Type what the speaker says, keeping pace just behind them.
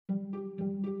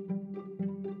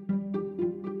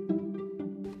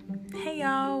Hey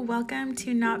y'all, welcome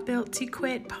to Not Built to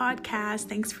Quit podcast.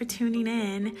 Thanks for tuning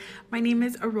in. My name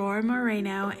is Aurora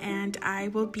Moreno and I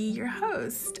will be your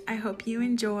host. I hope you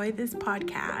enjoy this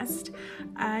podcast.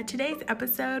 Today's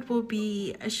episode will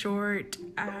be a short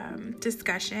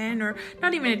discussion, or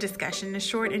not even a discussion, a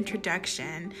short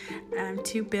introduction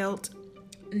to Built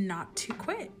Not to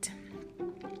Quit.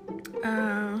 Did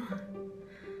I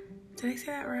say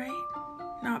that right?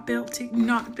 Not built to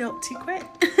quit.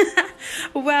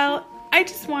 Well, I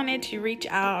just wanted to reach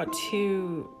out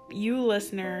to you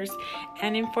listeners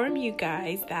and inform you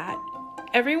guys that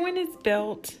everyone is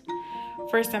built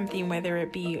for something, whether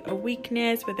it be a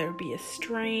weakness, whether it be a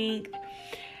strength.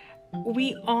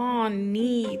 We all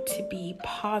need to be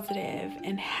positive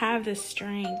and have the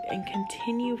strength and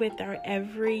continue with our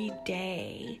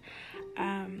everyday.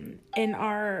 In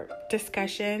our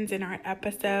discussions, in our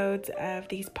episodes of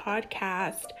these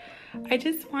podcasts, I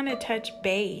just want to touch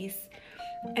base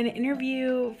and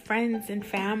interview friends and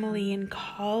family and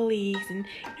colleagues and,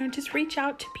 just reach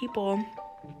out to people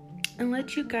and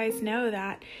let you guys know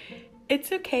that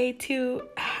it's okay to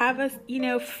have us,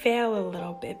 fail a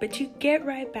little bit, but you get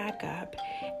right back up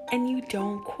and you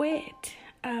don't quit.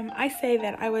 I say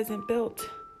that I wasn't built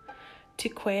to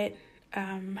quit.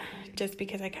 Just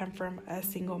because I come from a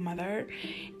single mother,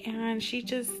 and she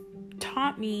just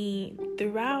taught me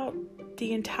throughout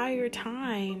the entire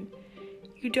time,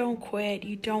 you don't quit,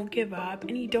 you don't give up,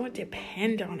 and you don't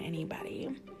depend on anybody.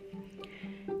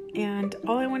 And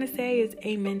all I want to say is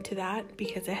amen to that,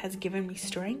 because it has given me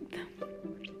strength.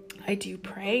 I do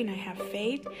pray and I have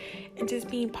faith and just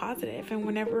being positive. And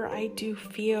whenever I do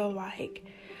feel like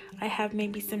I have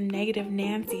maybe some negative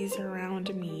Nancy's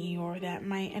around me, or that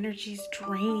my energy's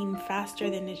draining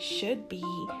faster than it should be,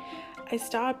 I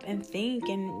stop and think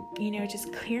and,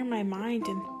 just clear my mind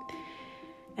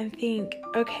and think,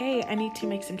 okay, I need to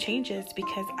make some changes,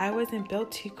 because I wasn't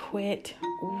built to quit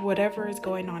whatever is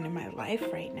going on in my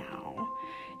life right now.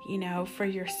 For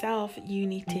yourself, you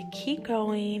need to keep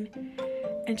going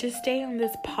and just stay on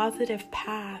this positive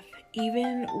path,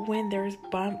 even when there's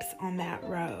bumps on that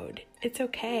road. It's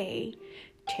okay.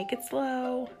 Take it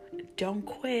slow. Don't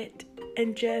quit.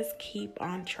 And just keep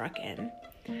on trucking.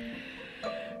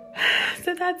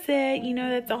 So that's it.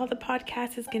 That's all the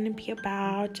podcast is going to be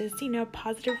about. Just,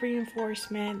 positive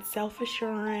reinforcement,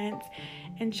 self-assurance,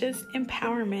 and just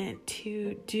empowerment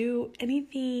to do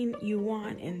anything you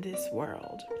want in this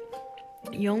world.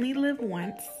 You only live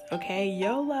once, okay?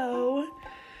 YOLO.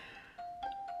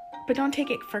 But don't take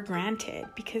it for granted,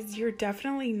 because you're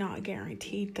definitely not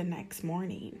guaranteed the next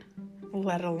morning,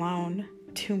 let alone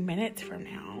 2 minutes from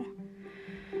now.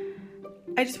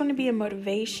 I just want to be a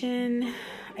motivation.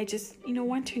 I just,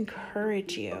 want to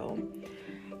encourage you.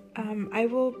 I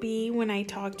will be, when I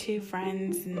talk to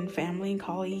friends and family and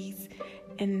colleagues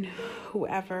and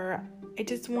whoever, I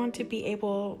just want to be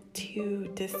able to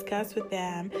discuss with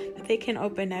them, that they can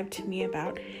open up to me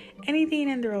about anything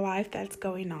in their life that's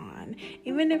going on.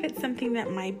 Even if it's something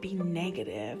that might be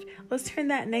negative, let's turn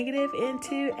that negative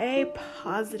into a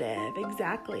positive.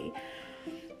 Exactly.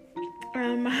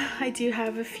 I do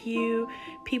have a few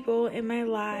people in my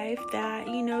life that,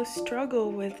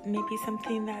 struggle with maybe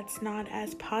something that's not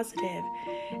as positive,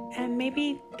 and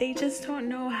maybe they just don't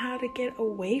know how to get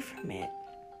away from it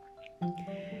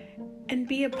and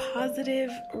be a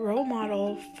positive role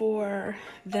model for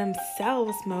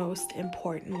themselves, most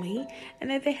importantly.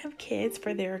 And if they have kids,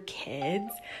 for their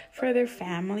kids, for their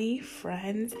family,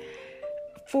 friends,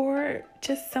 for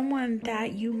just someone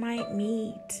that you might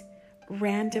meet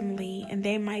randomly, and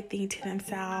they might think to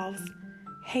themselves,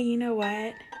 hey, you know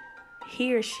what?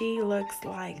 He or she looks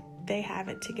like they have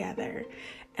it together.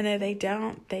 And if they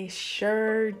don't, they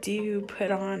sure do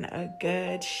put on a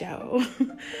good show.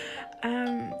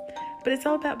 But it's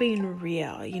all about being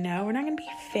real, We're not going to be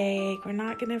fake. We're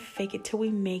not going to fake it till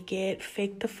we make it,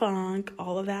 fake the funk,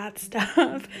 all of that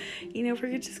stuff.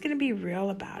 We're just going to be real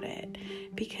about it,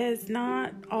 because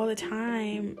not all the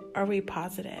time are we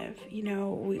positive.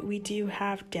 We do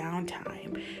have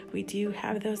downtime. We do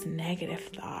have those negative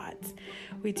thoughts.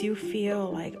 We do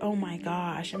feel like, oh my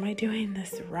gosh, am I doing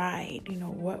this right?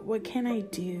 What can I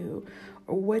do?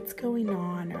 Or what's going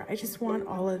on? Or I just want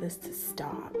all of this to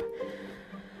stop.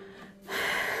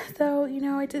 So,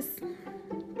 I just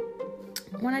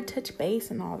want to touch base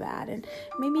and all that, and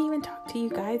maybe even talk to you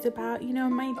guys about,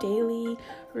 my daily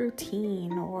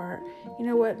routine, or,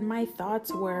 what my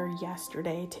thoughts were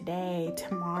yesterday, today,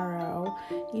 tomorrow,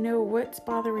 what's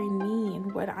bothering me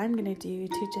and what I'm going to do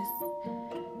to just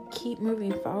keep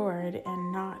moving forward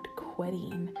and not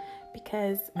quitting.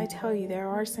 Because I tell you, there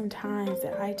are some times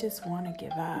that I just want to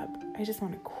give up. I just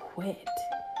want to quit.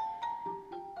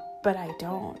 but I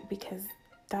don't, because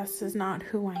that's just not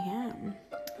who I am.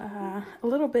 A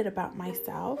little bit about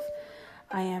myself.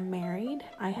 I am married.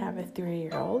 I have a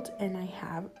 3-year-old, and I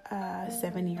have a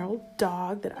 7-year-old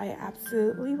dog that I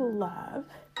absolutely love.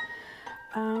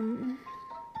 I've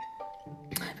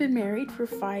been married for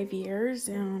 5 years,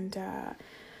 and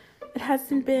it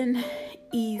hasn't been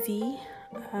easy.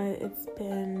 It's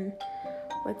been,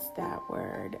 what's that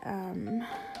word?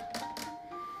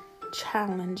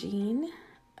 Challenging.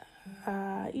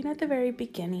 At the very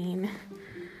beginning.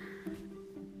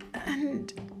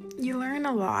 And you learn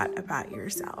a lot about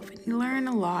yourself, and you learn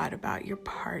a lot about your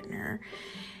partner.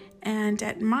 And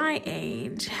at my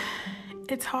age,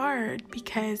 it's hard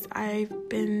because I've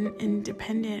been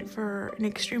independent for an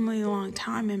extremely long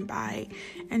time. And by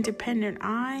independent,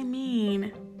 I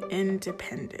mean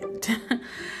independent.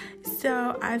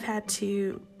 So I've had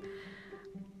to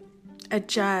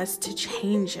adjust to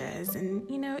changes, and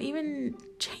even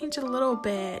change a little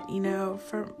bit,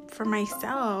 for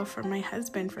myself, for my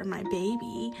husband, for my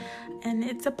baby. And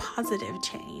it's a positive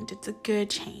change. It's a good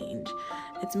change.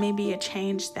 It's maybe a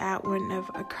change that wouldn't have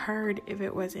occurred if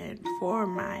it wasn't for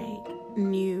my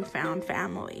newfound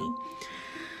family.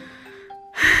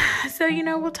 So,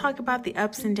 we'll talk about the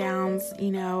ups and downs,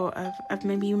 of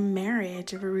maybe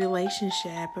marriage, of a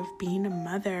relationship, of being a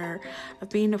mother, of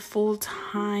being a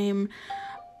full-time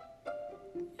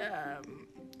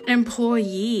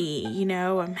employee,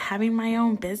 having my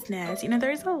own business.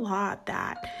 There's a lot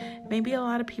that maybe a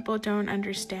lot of people don't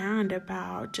understand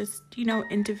about just,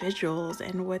 individuals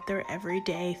and what their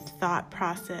everyday thought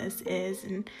process is.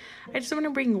 And I just want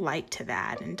to bring light to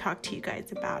that and talk to you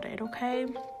guys about it, okay?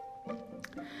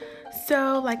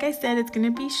 So, like I said, it's going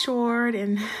to be short,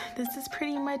 and this is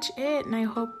pretty much it. And I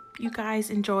hope you guys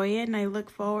enjoy it, and I look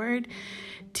forward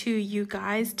to you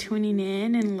guys tuning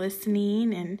in and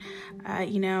listening. And,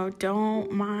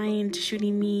 don't mind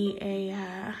shooting me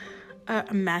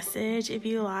a message if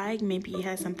you like. Maybe you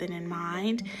have something in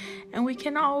mind, and we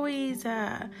can always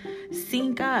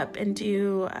sync up and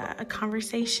do a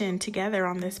conversation together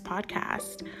on this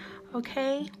podcast.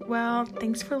 Okay, well,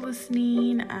 thanks for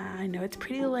listening. I know it's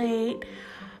pretty late,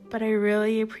 but I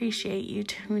really appreciate you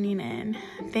tuning in.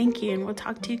 Thank you, and we'll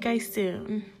talk to you guys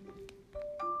soon.